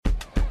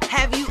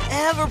Have you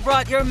ever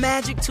brought your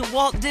magic to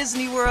Walt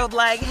Disney World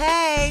like,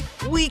 hey,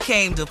 we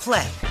came to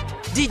play?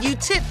 Did you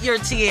tip your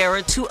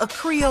tiara to a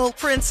Creole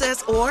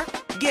princess or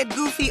get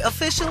goofy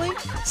officially?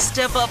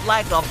 Step up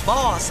like a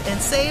boss and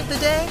save the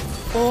day?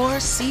 Or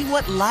see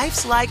what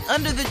life's like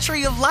under the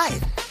tree of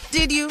life?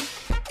 Did you?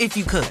 If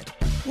you could.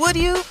 Would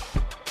you?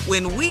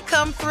 When we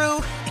come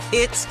through,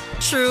 it's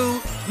true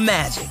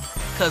magic.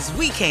 'Cause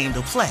we came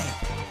to play.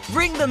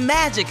 Bring the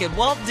magic at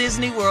Walt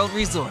Disney World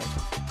Resort.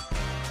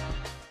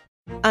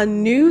 A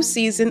new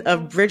season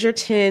of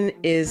Bridgerton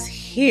is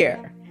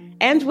here.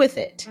 And with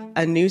it,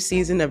 a new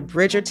season of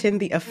Bridgerton,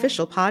 the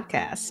official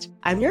podcast.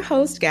 I'm your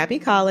host, Gabby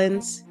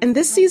Collins, and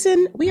this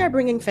season, we are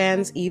bringing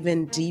fans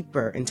even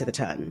deeper into the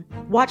ton.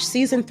 Watch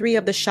season 3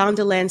 of the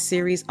Shondaland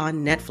series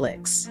on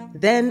Netflix.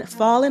 Then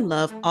fall in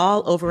love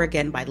all over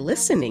again by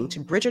listening to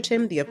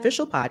Bridgerton, the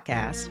official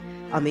podcast,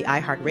 on the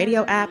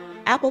iHeartRadio app,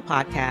 Apple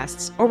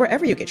Podcasts, or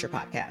wherever you get your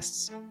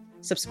podcasts.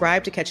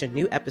 Subscribe to catch a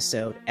new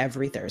episode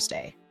every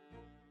Thursday.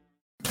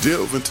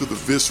 Delve into the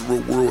visceral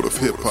world of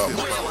hip-hop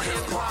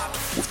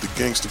with the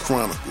Gangsta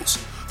Chronicles,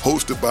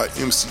 hosted by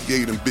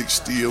MC8 and Big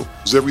Steel.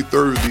 Every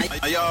Thursday,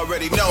 a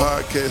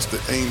podcast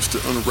that aims to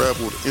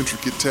unravel the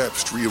intricate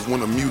tapestry of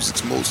one of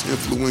music's most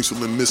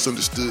influential and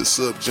misunderstood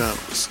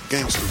subgenres,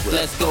 gangsta rap.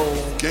 Let's go.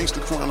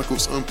 Gangsta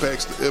Chronicles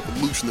unpacks the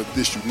evolution of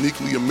this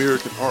uniquely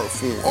American art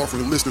form,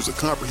 offering listeners a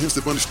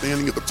comprehensive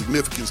understanding of the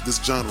significance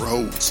this genre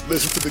holds.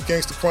 Listen to the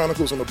Gangsta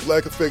Chronicles on the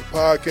Black Effect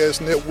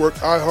Podcast Network,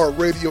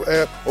 iHeartRadio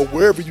app, or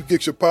wherever you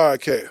get your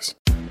podcasts.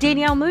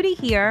 Danielle Moody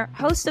here,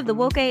 host of the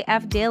Woke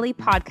AF Daily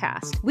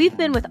podcast. We've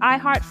been with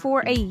iHeart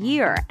for a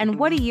year, and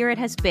what a year it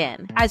has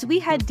been. As we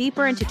head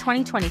deeper into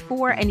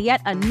 2024 and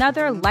yet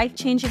another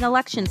life-changing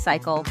election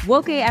cycle,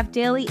 Woke AF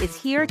Daily is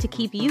here to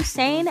keep you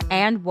sane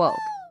and woke.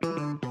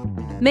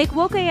 Make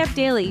Woke AF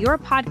Daily your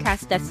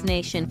podcast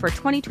destination for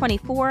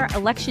 2024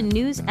 election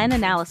news and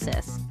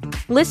analysis.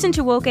 Listen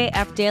to Woke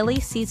AF Daily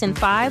Season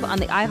 5 on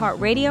the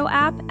iHeartRadio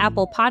app,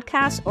 Apple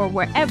Podcasts, or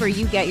wherever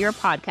you get your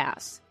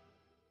podcasts.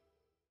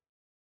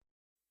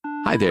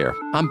 Hi there,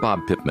 I'm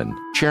Bob Pittman,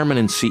 Chairman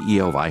and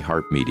CEO of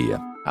iHeartMedia.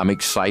 I'm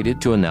excited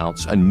to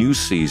announce a new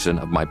season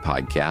of my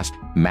podcast,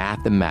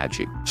 Math and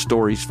Magic,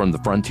 Stories from the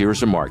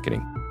Frontiers of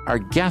Marketing. Our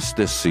guests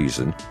this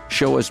season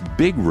show us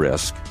big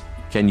risk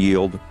can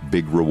yield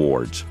big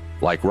rewards,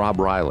 like Rob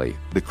Riley,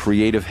 the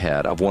creative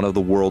head of one of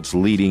the world's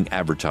leading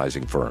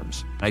advertising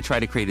firms. I try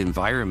to create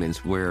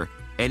environments where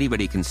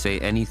anybody can say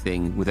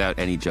anything without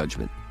any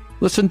judgment.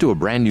 Listen to a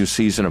brand new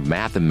season of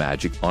Math and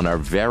Magic on our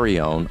very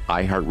own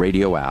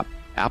iHeartRadio app,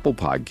 Apple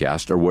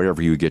Podcast, or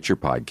wherever you get your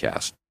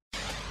podcast.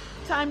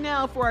 Time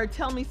now for our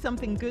Tell Me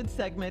Something Good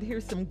segment.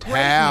 Here's some great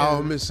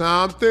Tell news. me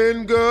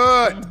something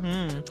good.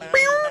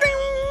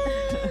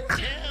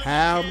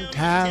 Tell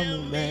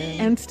me, man.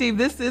 And Steve,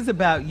 this is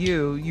about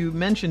you. You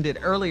mentioned it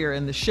earlier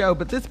in the show,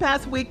 but this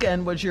past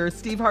weekend was your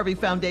Steve Harvey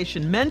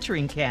Foundation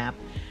mentoring camp.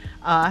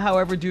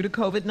 However, due to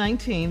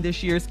COVID-19,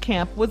 this year's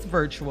camp was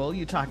virtual.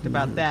 You talked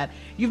about that.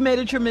 You've made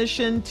it your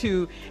mission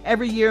to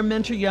every year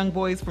mentor young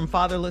boys from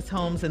fatherless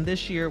homes, and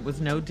this year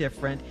was no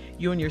different.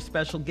 You and your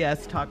special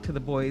guests talked to the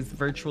boys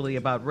virtually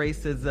about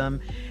racism,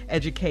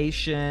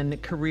 education,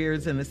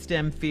 careers in the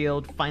STEM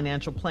field,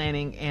 financial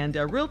planning, and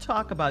real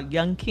talk about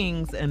young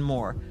kings and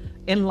more.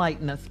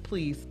 Enlighten us,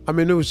 please. I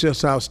mean, it was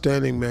just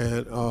outstanding,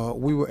 man.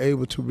 We were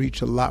able to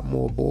reach a lot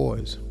more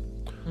boys.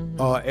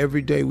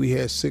 Every day we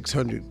had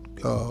 600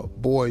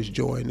 boys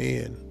join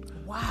in.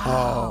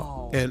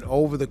 Wow. And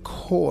over the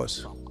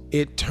course,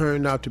 it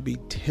turned out to be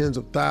tens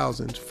of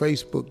thousands.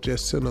 Facebook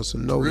just sent us a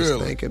notice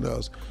thanking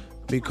us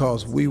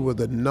because we were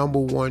the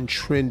 #1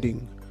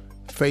 trending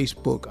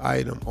Facebook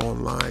item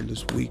online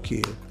this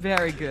weekend.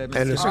 Very good.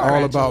 And it's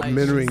all about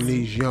mentoring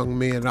these young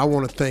men. I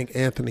want to thank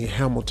Anthony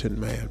Hamilton,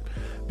 man,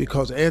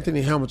 because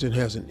Anthony Hamilton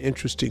has an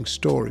interesting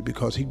story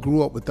because he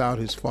grew up without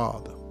his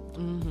father.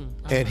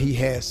 And he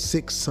has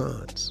 6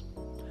 sons.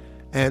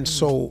 And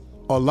so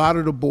a lot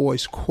of the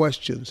boys'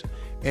 questions,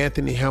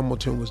 Anthony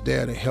Hamilton was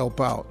there to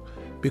help out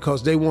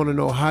because they want to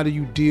know, how do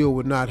you deal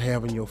with not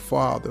having your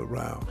father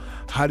around?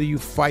 How do you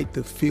fight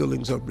the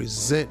feelings of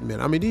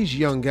resentment? I mean, these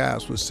young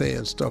guys were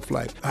saying stuff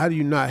like, how do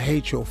you not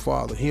hate your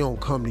father? He don't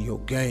come to your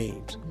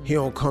games. He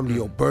don't come to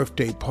your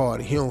birthday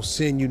party. He don't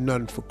send you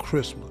nothing for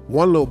Christmas.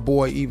 One little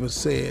boy even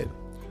said,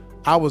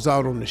 I was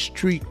out on the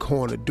street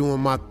corner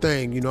doing my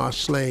thing. You know, I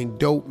slang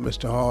dope,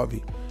 Mr.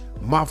 Harvey.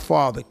 My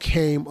father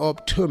came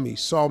up to me,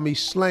 saw me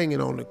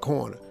slanging on the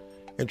corner,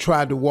 and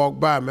tried to walk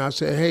by me. I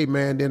said, hey,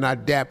 man, then I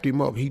dapped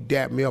him up. He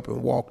dapped me up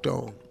and walked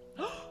on.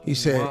 He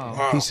said,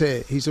 he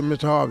said,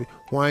 Mr. Harvey,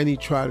 why didn't he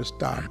try to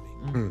stop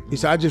me? He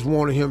said, I just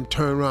wanted him to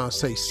turn around and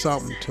say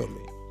something to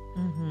me.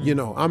 You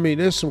know, I mean,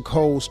 there's some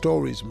cold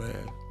stories,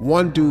 man.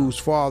 One dude's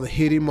father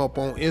hit him up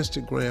on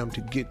Instagram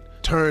to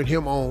turn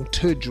him on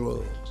to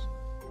drugs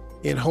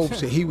in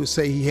hopes that he would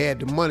say he had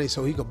the money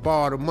so he could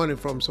borrow the money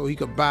from him so he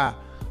could buy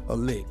a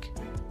lick.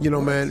 You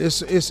know, man,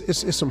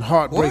 it's some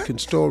heartbreaking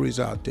stories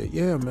out there.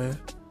 Yeah, man.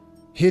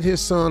 Hit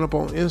his son up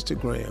on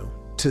Instagram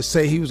to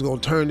say he was going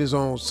to turn his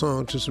own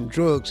son to some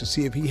drugs to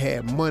see if he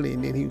had money,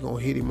 and then he was going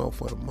to hit him up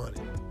for the money.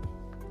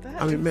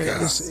 I mean,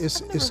 man,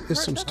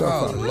 it's some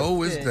stuff. How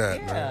low is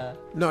that, man?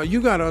 No,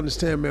 you got to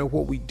understand, man,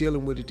 what we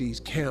dealing with at these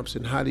camps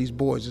and how these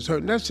boys is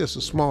hurting. That's just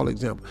a small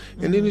example.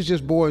 And then it's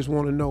just boys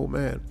want to know,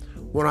 man,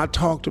 when I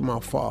talk to my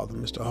father,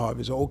 Mr.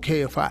 Harvey, it's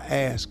okay if I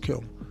ask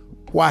him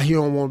why he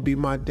don't want to be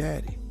my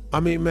daddy. I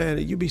mean, man,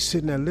 you be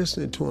sitting there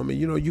listening to him, and,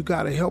 you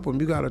got to help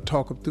him. You got to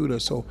talk him through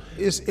that. So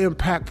it's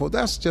impactful.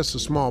 That's just a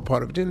small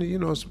part of it. Then,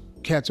 it's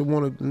cats that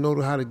want to know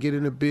how to get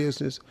into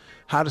business,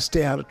 how to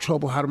stay out of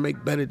trouble, how to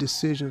make better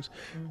decisions.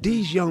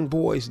 These young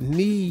boys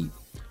need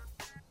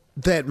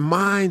that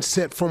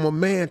mindset from a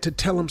man to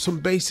tell them some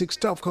basic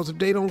stuff, because if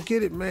they don't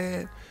get it,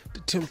 man,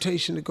 the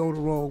temptation to go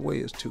the wrong way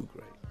is too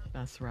great.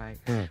 That's right.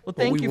 Well,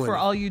 thank you for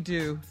all you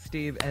do,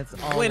 Steve, as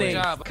always.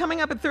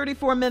 Coming up at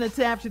 34 minutes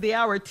after the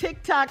hour,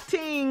 TikTok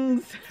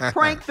teens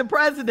prank the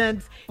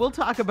president. We'll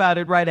talk about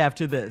it right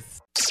after this.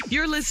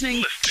 You're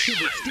listening to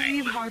the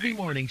Steve Harvey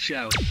Morning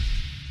Show.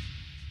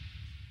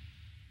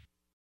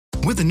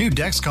 With the new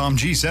Dexcom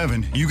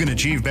G7, you can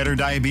achieve better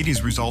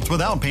diabetes results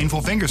without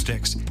painful finger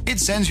sticks. It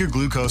sends your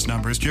glucose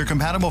numbers to your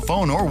compatible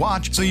phone or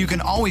watch so you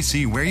can always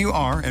see where you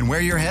are and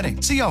where you're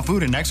heading. See how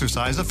food and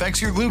exercise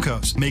affects your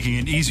glucose, making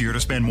it easier to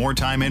spend more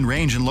time in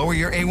range and lower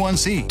your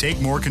A1C.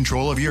 Take more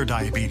control of your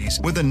diabetes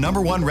with the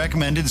 #1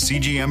 recommended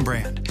CGM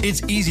brand.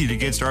 It's easy to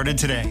get started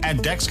today at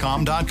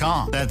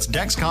Dexcom.com. That's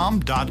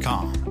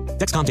Dexcom.com.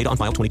 Dexcom data on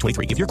file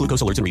 2023. If your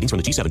glucose alerts and readings from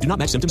the G7 do not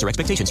match symptoms or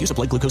expectations, use a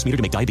blood glucose meter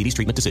to make diabetes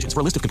treatment decisions.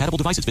 For a list of compatible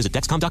devices, visit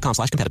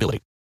Dexcom.com/compatibility.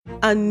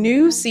 A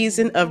new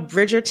season of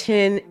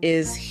Bridgerton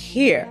is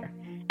here.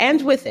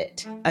 And with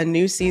it, a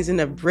new season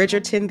of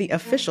Bridgerton, the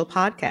official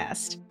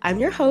podcast. I'm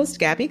your host,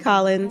 Gabby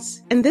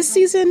Collins. And this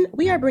season,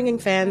 we are bringing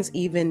fans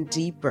even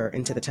deeper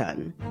into the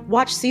ton.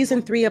 Watch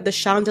season 3 of the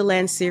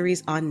Shondaland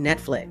series on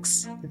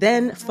Netflix.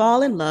 Then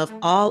fall in love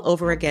all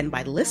over again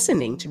by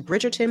listening to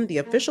Bridgerton, the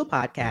official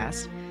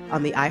podcast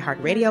on the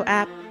iHeartRadio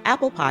app,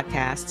 Apple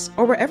Podcasts,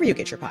 or wherever you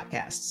get your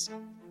podcasts.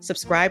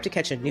 Subscribe to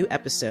catch a new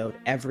episode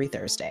every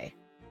Thursday.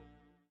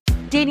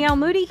 Danielle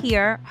Moody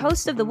here,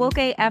 host of the Woke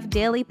AF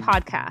Daily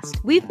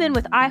podcast. We've been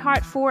with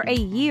iHeart for a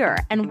year,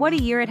 and what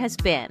a year it has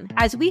been.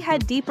 As we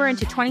head deeper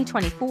into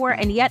 2024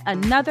 and yet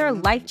another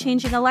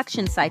life-changing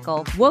election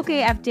cycle, Woke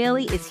AF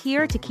Daily is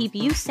here to keep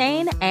you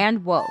sane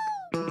and woke.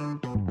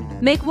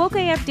 Make Woke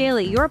AF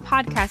Daily your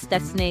podcast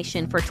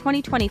destination for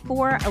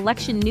 2024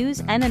 election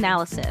news and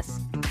analysis.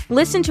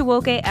 Listen to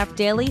Woke AF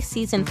Daily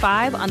Season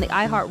 5 on the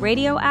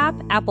iHeartRadio app,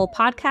 Apple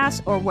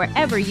Podcasts, or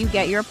wherever you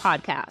get your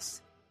podcasts.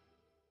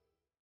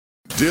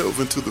 Delve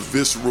into the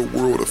visceral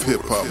world of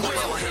hip-hop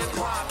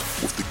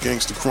with the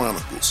Gangsta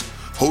Chronicles,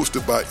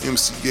 hosted by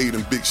MC8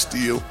 and Big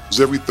Steel.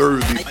 Every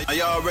Thursday, a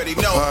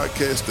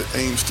podcast that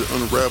aims to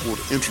unravel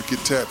the intricate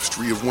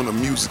tapestry of one of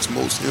music's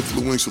most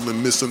influential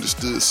and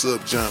misunderstood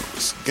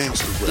subgenres,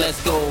 gangsta rap.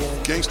 Let's go.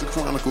 Gangsta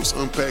Chronicles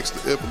unpacks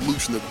the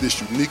evolution of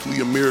this uniquely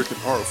American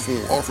art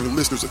form, offering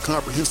listeners a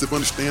comprehensive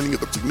understanding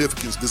of the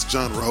significance this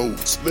genre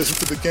holds. Listen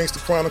to the Gangsta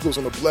Chronicles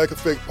on the Black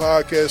Effect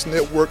Podcast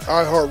Network,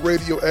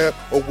 iHeartRadio app,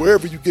 or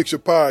wherever you get your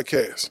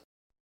podcasts.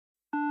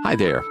 Hi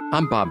there,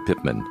 I'm Bob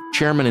Pittman,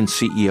 Chairman and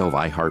CEO of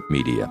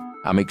iHeartMedia.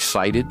 I'm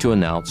excited to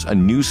announce a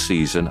new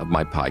season of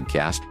my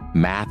podcast,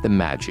 Math and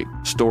Magic,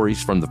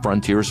 Stories from the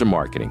Frontiers of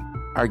Marketing.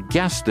 Our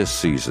guests this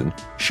season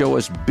show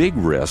us big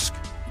risk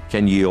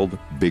can yield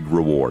big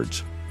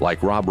rewards,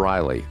 like Rob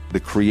Riley,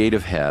 the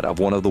creative head of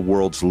one of the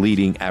world's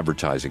leading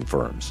advertising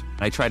firms.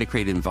 I try to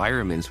create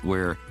environments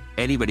where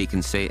anybody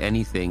can say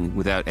anything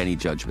without any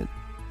judgment.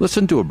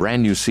 Listen to a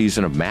brand new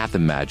season of Math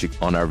and Magic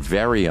on our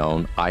very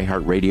own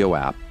iHeartRadio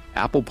app,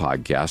 Apple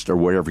Podcast, or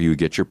wherever you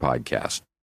get your podcast.